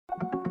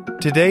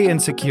Today in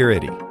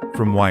Security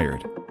from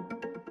Wired.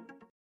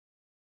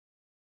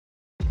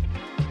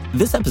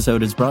 This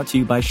episode is brought to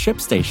you by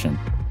ShipStation.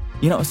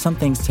 You know, some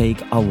things take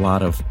a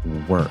lot of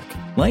work,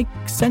 like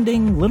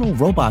sending little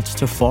robots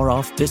to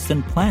far-off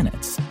distant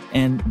planets.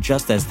 And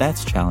just as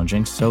that's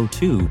challenging, so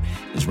too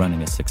is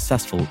running a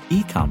successful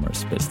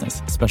e-commerce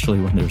business, especially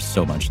when there's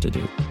so much to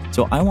do.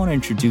 So I want to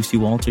introduce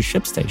you all to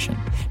ShipStation.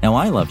 Now,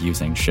 I love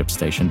using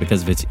ShipStation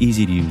because of its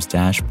easy-to-use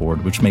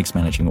dashboard, which makes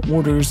managing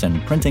orders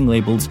and printing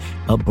labels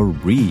a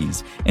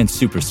breeze and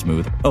super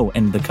smooth. Oh,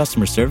 and the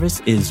customer service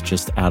is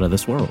just out of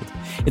this world.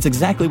 It's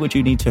exactly what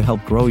you need to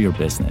help grow your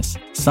business.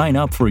 Sign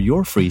up for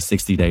your free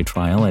 60-day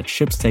trial at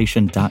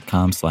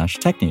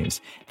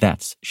shipstation.com/technews.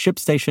 That's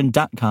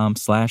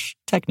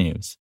shipstation.com/technews.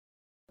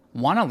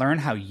 Want to learn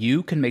how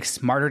you can make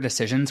smarter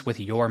decisions with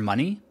your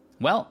money?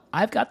 Well,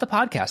 I've got the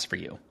podcast for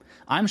you.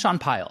 I'm Sean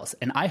Piles,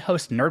 and I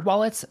host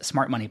NerdWallet's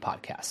Smart Money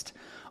Podcast.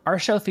 Our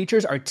show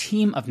features our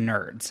team of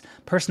nerds,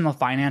 personal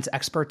finance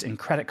experts in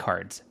credit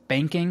cards,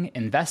 banking,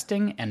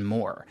 investing, and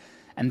more.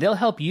 And they'll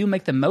help you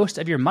make the most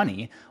of your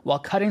money while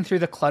cutting through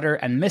the clutter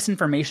and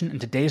misinformation in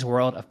today's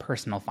world of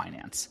personal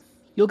finance.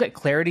 You'll get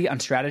clarity on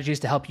strategies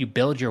to help you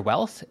build your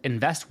wealth,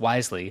 invest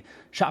wisely,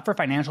 shop for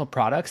financial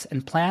products,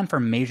 and plan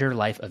for major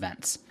life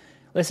events.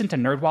 Listen to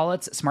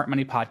NerdWallet's Smart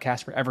Money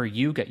Podcast wherever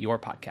you get your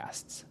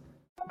podcasts.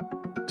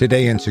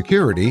 Today in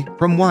Security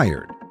from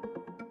Wired.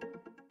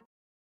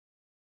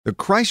 The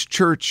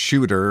Christchurch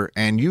shooter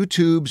and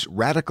YouTube's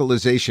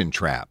radicalization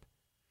trap.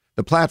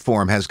 The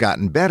platform has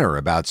gotten better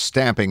about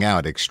stamping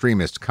out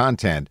extremist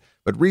content,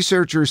 but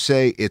researchers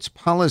say its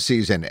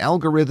policies and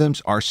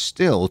algorithms are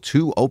still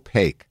too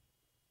opaque.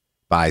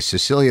 By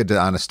Cecilia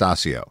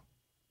D'Anastasio.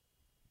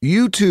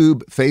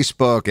 YouTube,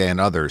 Facebook, and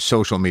other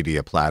social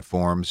media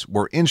platforms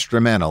were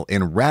instrumental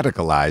in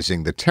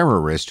radicalizing the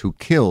terrorist who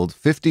killed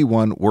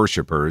 51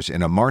 worshippers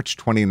in a March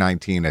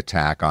 2019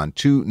 attack on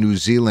 2 New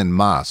Zealand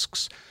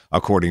mosques,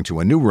 according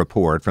to a new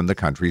report from the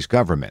country's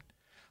government.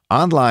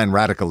 Online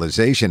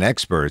radicalization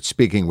experts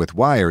speaking with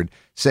Wired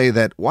say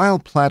that while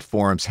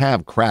platforms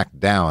have cracked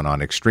down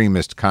on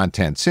extremist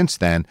content since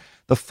then,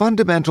 the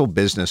fundamental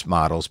business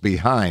models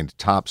behind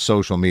top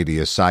social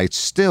media sites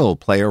still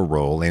play a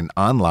role in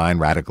online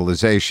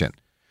radicalization.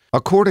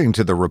 According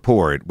to the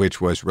report, which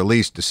was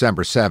released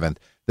December 7th,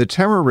 the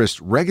terrorists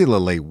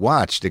regularly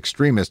watched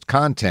extremist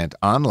content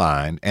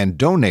online and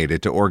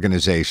donated to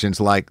organizations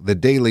like The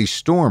Daily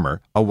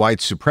Stormer, a white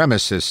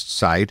supremacist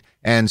site,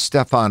 and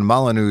Stefan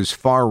Molyneux's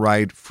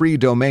far-right Free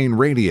Domain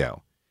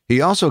Radio.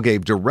 He also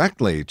gave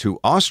directly to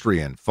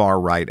Austrian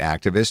far-right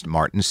activist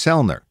Martin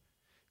Sellner.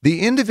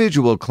 The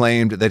individual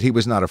claimed that he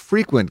was not a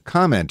frequent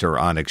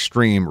commenter on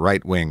extreme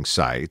right-wing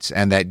sites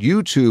and that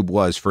YouTube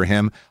was, for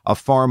him, a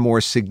far more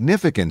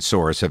significant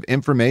source of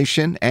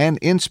information and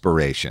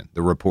inspiration,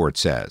 the report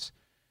says.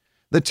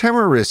 The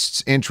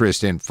terrorists'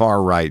 interest in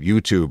far-right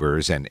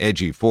YouTubers and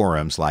edgy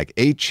forums like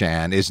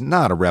 8chan is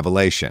not a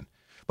revelation.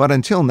 But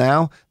until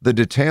now, the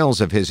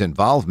details of his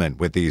involvement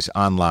with these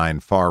online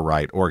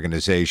far-right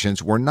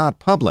organizations were not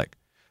public.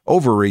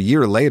 Over a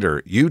year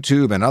later,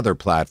 YouTube and other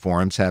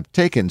platforms have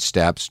taken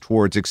steps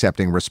towards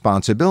accepting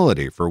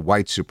responsibility for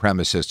white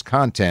supremacist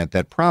content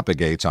that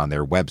propagates on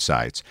their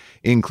websites,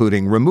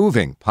 including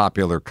removing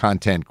popular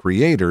content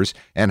creators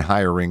and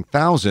hiring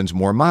thousands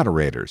more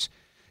moderators.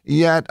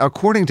 Yet,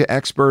 according to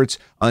experts,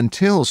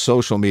 until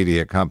social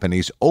media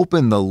companies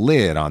open the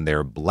lid on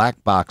their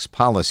black box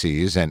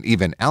policies and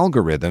even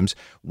algorithms,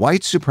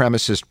 white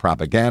supremacist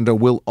propaganda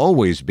will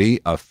always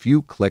be a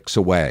few clicks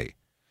away.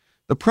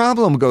 The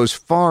problem goes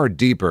far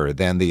deeper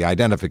than the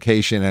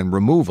identification and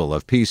removal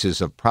of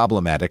pieces of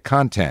problematic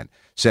content,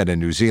 said a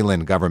New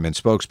Zealand government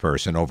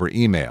spokesperson over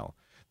email.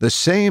 The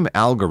same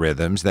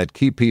algorithms that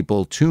keep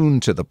people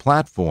tuned to the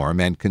platform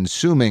and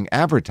consuming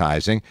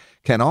advertising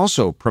can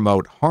also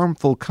promote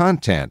harmful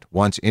content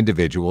once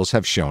individuals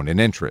have shown an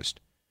interest.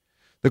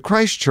 The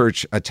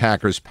Christchurch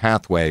attacker's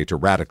pathway to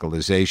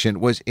radicalization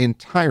was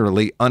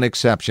entirely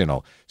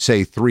unexceptional,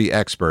 say 3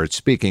 experts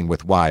speaking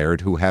with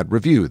Wired who had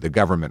reviewed the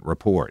government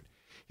report.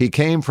 He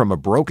came from a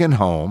broken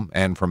home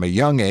and from a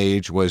young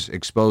age was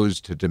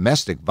exposed to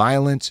domestic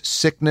violence,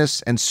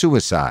 sickness, and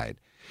suicide.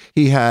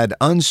 He had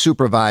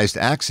unsupervised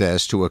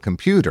access to a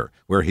computer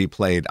where he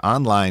played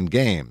online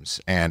games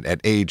and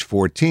at age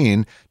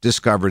 14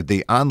 discovered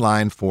the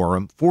online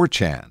forum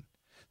 4chan.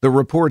 The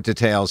report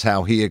details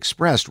how he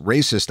expressed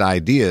racist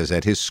ideas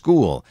at his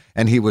school,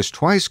 and he was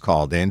twice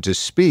called in to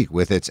speak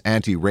with its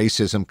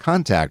anti-racism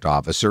contact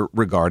officer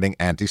regarding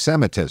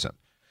anti-Semitism.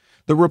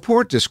 The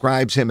report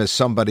describes him as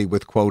somebody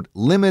with, quote,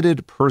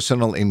 limited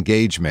personal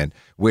engagement,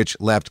 which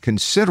left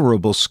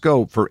considerable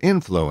scope for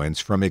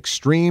influence from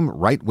extreme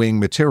right-wing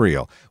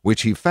material,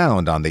 which he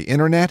found on the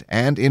internet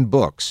and in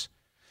books.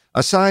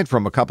 Aside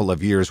from a couple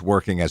of years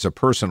working as a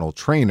personal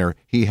trainer,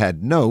 he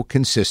had no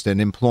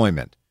consistent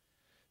employment.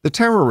 The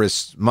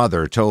terrorist's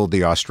mother told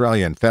the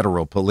Australian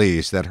Federal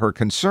Police that her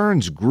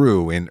concerns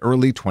grew in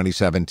early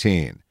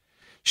 2017.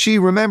 She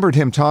remembered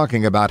him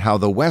talking about how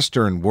the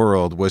Western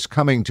world was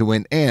coming to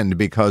an end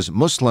because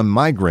Muslim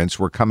migrants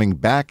were coming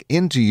back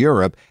into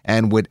Europe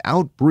and would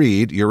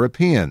outbreed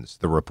Europeans,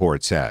 the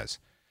report says.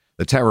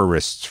 The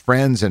terrorist's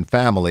friends and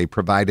family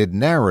provided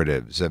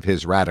narratives of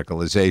his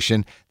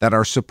radicalization that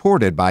are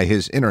supported by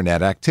his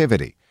internet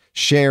activity,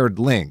 shared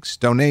links,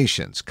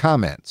 donations,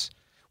 comments.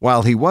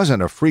 While he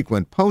wasn't a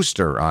frequent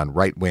poster on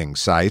right-wing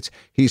sites,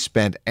 he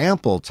spent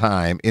ample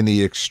time in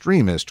the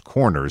extremist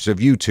corners of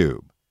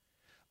YouTube.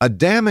 A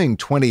damning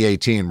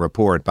 2018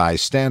 report by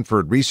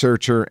Stanford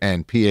researcher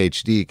and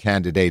PhD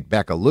candidate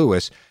Becca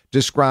Lewis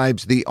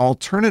describes the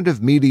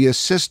alternative media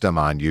system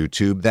on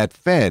YouTube that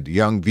fed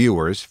young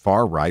viewers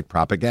far-right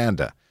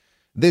propaganda.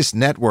 This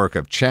network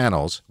of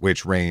channels,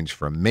 which range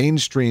from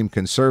mainstream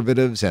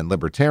conservatives and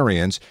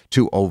libertarians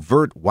to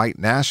overt white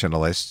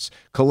nationalists,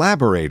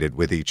 collaborated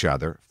with each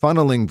other,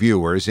 funneling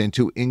viewers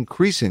into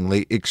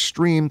increasingly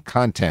extreme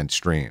content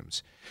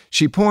streams.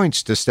 She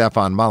points to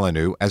Stefan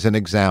Molyneux as an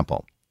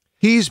example.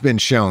 He's been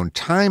shown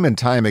time and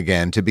time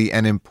again to be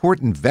an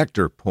important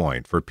vector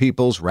point for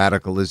people's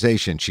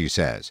radicalization, she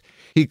says.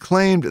 He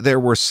claimed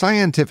there were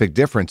scientific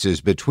differences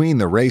between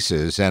the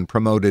races and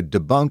promoted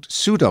debunked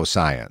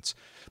pseudoscience.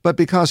 But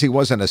because he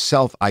wasn't a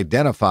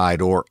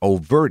self-identified or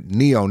overt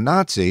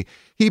neo-Nazi,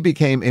 he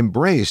became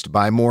embraced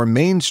by more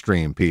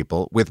mainstream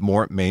people with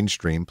more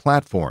mainstream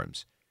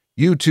platforms.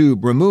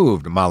 YouTube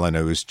removed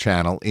Molyneux's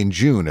channel in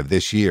June of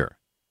this year.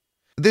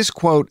 This,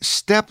 quote,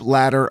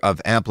 step-ladder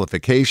of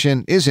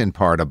amplification is in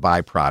part a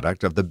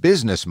byproduct of the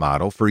business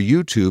model for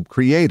YouTube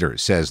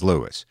creators, says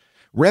Lewis.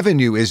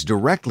 Revenue is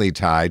directly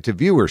tied to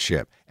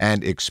viewership,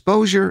 and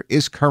exposure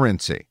is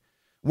currency.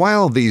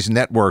 While these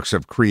networks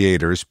of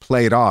creators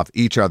played off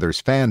each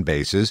other's fan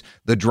bases,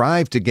 the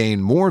drive to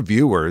gain more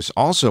viewers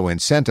also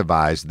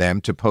incentivized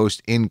them to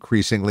post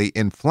increasingly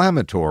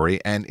inflammatory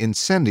and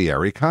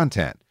incendiary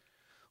content.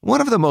 One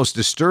of the most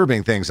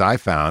disturbing things I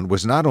found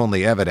was not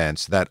only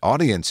evidence that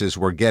audiences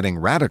were getting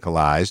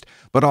radicalized,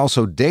 but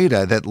also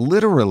data that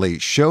literally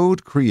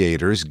showed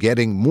creators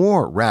getting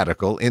more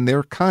radical in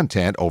their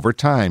content over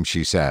time,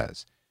 she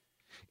says.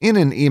 In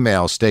an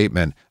email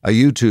statement, a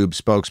YouTube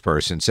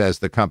spokesperson says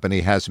the company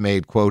has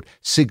made, quote,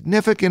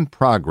 significant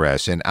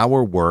progress in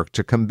our work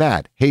to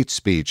combat hate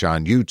speech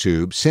on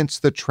YouTube since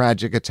the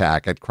tragic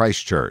attack at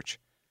Christchurch.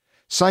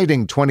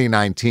 Citing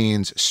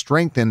 2019's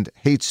strengthened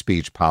hate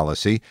speech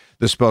policy,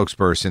 the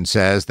spokesperson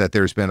says that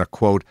there's been a,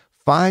 quote,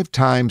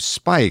 5-time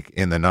spike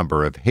in the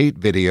number of hate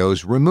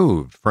videos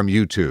removed from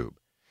YouTube.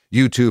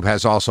 YouTube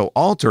has also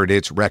altered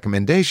its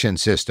recommendation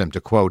system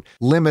to, quote,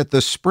 limit the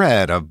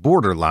spread of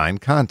borderline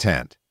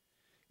content.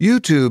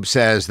 YouTube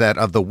says that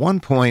of the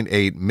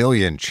 1.8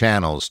 million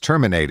channels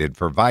terminated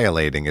for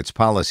violating its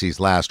policies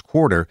last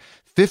quarter,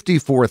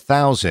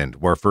 54,000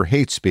 were for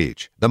hate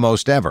speech, the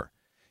most ever.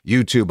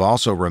 YouTube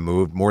also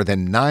removed more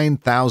than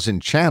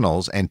 9,000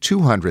 channels and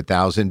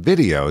 200,000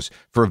 videos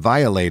for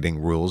violating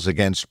rules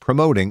against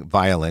promoting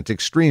violent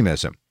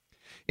extremism.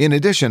 In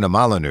addition to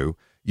Molyneux,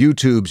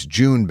 YouTube's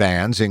June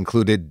bans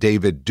included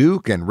David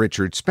Duke and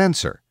Richard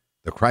Spencer.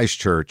 The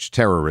Christchurch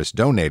terrorist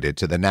donated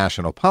to the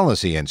National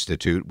Policy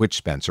Institute, which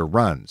Spencer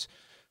runs.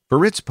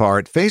 For its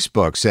part,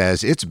 Facebook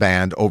says it's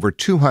banned over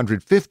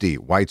 250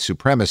 white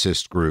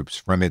supremacist groups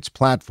from its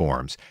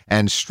platforms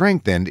and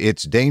strengthened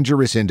its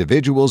dangerous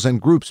individuals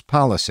and groups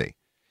policy.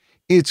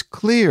 It's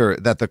clear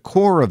that the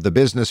core of the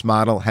business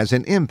model has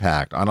an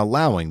impact on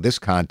allowing this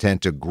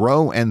content to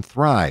grow and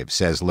thrive,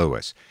 says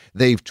Lewis.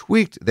 They've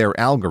tweaked their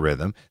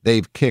algorithm,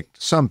 they've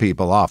kicked some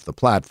people off the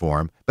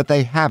platform, but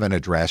they haven't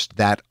addressed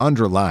that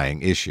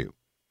underlying issue.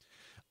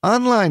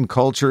 Online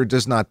culture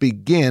does not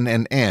begin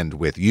and end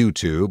with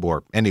YouTube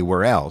or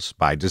anywhere else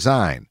by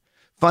design.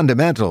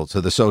 Fundamental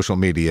to the social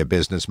media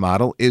business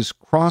model is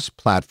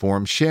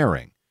cross-platform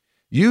sharing.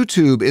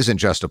 YouTube isn't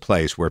just a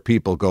place where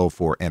people go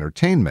for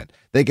entertainment.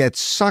 They get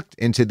sucked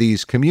into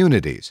these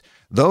communities.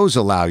 Those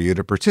allow you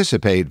to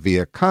participate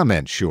via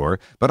comments, sure,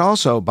 but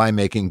also by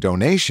making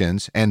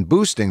donations and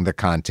boosting the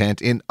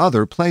content in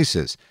other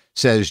places,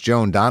 says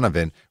Joan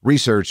Donovan,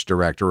 research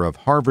director of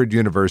Harvard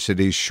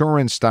University's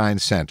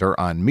Shorenstein Center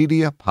on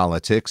Media,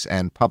 Politics,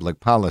 and Public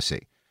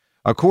Policy.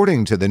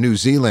 According to the New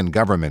Zealand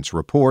government's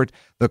report,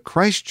 the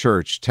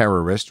Christchurch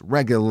terrorist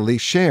regularly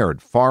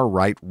shared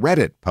far-right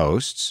Reddit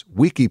posts,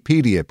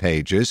 Wikipedia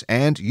pages,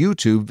 and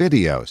YouTube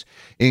videos,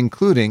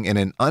 including in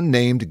an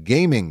unnamed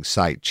gaming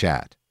site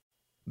chat.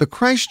 The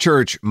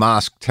Christchurch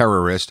mosque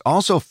terrorist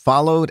also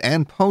followed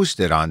and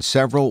posted on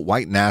several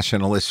white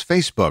nationalist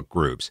Facebook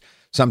groups,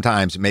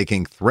 sometimes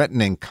making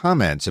threatening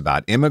comments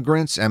about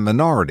immigrants and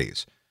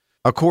minorities.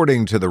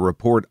 According to the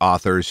report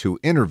authors who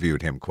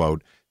interviewed him,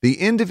 quote, the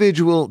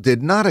individual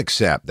did not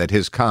accept that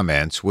his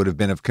comments would have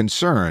been of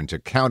concern to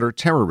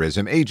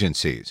counter-terrorism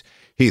agencies.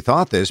 He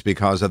thought this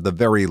because of the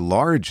very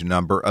large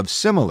number of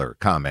similar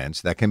comments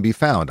that can be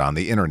found on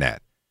the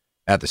Internet.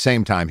 At the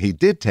same time, he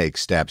did take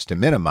steps to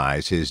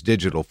minimize his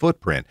digital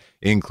footprint,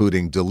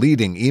 including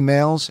deleting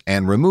emails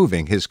and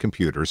removing his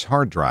computer's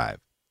hard drive.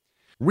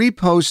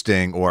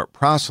 Reposting or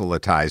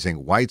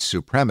proselytizing white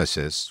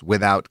supremacists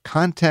without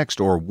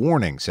context or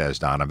warning, says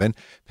Donovan,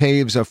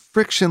 paves a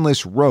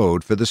frictionless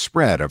road for the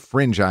spread of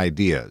fringe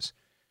ideas.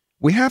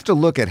 We have to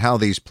look at how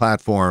these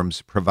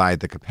platforms provide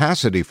the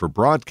capacity for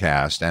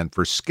broadcast and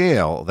for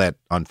scale that,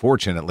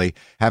 unfortunately,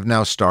 have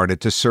now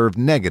started to serve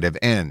negative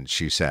ends,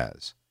 she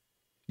says.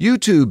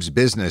 YouTube's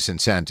business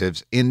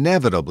incentives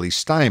inevitably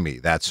stymie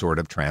that sort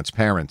of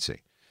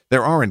transparency.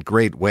 There aren't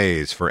great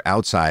ways for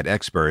outside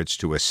experts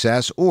to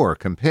assess or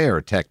compare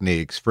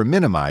techniques for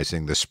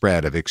minimizing the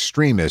spread of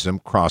extremism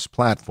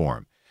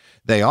cross-platform.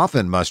 They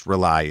often must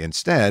rely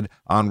instead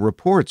on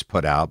reports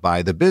put out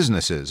by the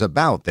businesses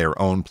about their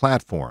own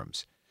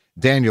platforms.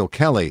 Daniel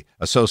Kelly,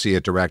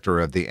 Associate Director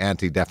of the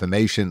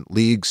Anti-Defamation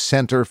League's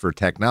Center for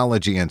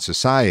Technology and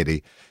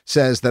Society,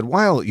 says that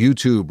while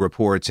YouTube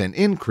reports an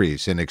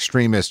increase in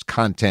extremist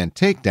content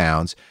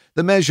takedowns,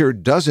 the measure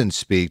doesn't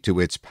speak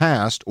to its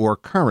past or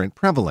current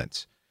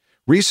prevalence.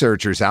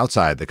 Researchers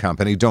outside the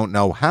company don't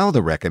know how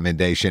the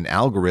recommendation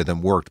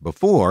algorithm worked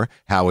before,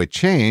 how it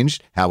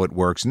changed, how it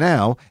works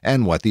now,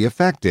 and what the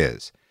effect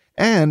is.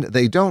 And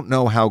they don't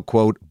know how,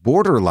 quote,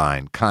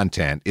 borderline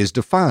content is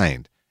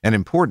defined, an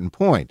important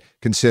point,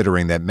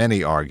 considering that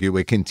many argue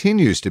it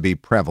continues to be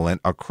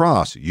prevalent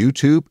across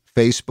YouTube,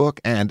 Facebook,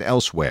 and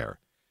elsewhere.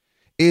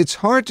 It's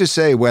hard to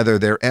say whether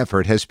their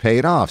effort has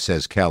paid off,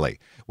 says Kelly.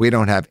 We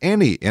don't have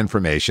any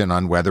information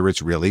on whether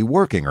it's really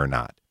working or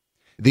not.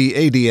 The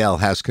ADL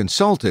has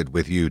consulted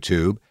with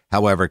YouTube.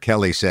 However,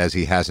 Kelly says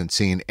he hasn't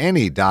seen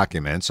any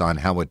documents on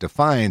how it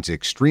defines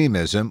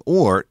extremism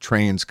or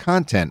trains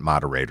content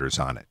moderators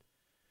on it.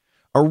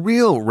 A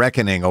real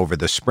reckoning over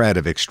the spread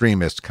of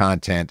extremist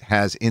content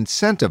has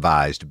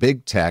incentivized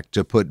big tech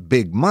to put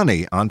big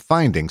money on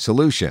finding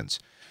solutions.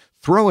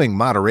 Throwing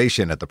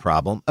moderation at the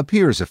problem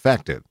appears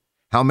effective.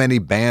 How many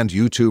banned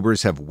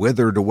YouTubers have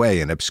withered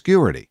away in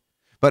obscurity?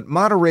 But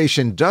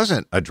moderation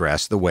doesn't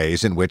address the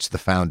ways in which the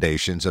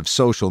foundations of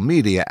social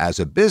media as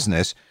a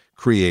business,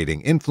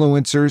 creating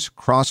influencers,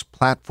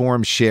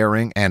 cross-platform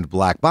sharing, and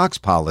black box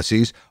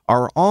policies,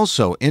 are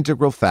also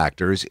integral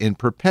factors in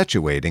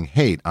perpetuating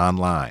hate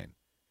online.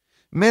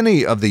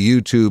 Many of the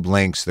YouTube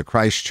links the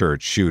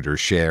Christchurch shooter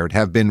shared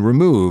have been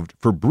removed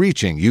for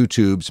breaching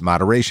YouTube's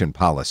moderation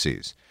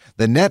policies.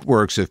 The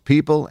networks of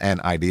people and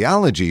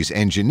ideologies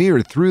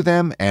engineered through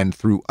them and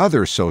through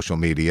other social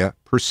media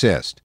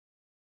persist.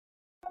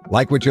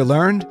 Like what you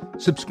learned?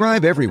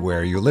 Subscribe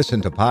everywhere you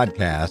listen to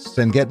podcasts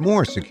and get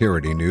more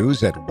security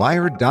news at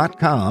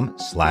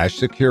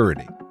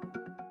wired.com/security.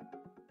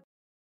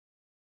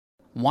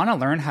 Want to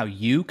learn how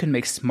you can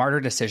make smarter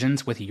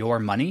decisions with your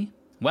money?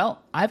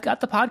 Well, I've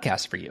got the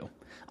podcast for you.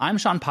 I'm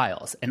Sean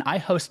Piles, and I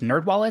host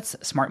NerdWallet's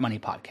Smart Money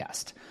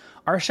Podcast.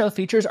 Our show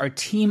features our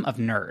team of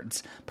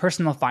nerds,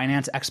 personal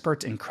finance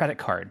experts in credit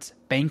cards,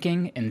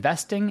 banking,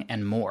 investing,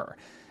 and more.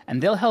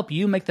 And they'll help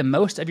you make the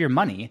most of your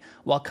money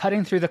while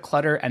cutting through the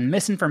clutter and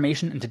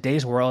misinformation in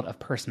today's world of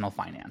personal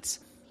finance.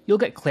 You'll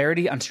get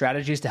clarity on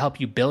strategies to help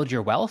you build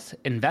your wealth,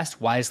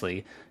 invest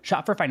wisely,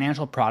 shop for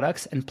financial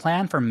products, and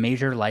plan for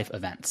major life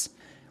events.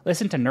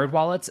 Listen to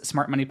NerdWallet's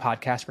Smart Money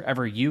Podcast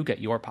wherever you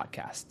get your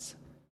podcasts.